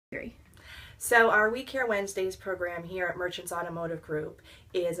So our We Care Wednesdays program here at Merchants Automotive Group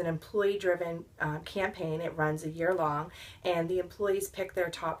is an employee-driven campaign. It runs a year long, and the employees pick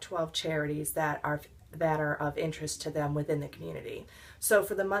their top 12 charities that are of interest to them within the community. So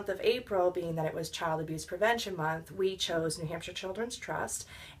for the month of April, being that it was Child Abuse Prevention Month, we chose New Hampshire Children's Trust,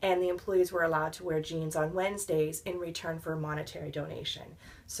 and the employees were allowed to wear jeans on Wednesdays in return for a monetary donation.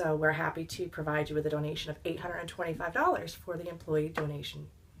 So we're happy to provide you with a donation of $825 for the employee donation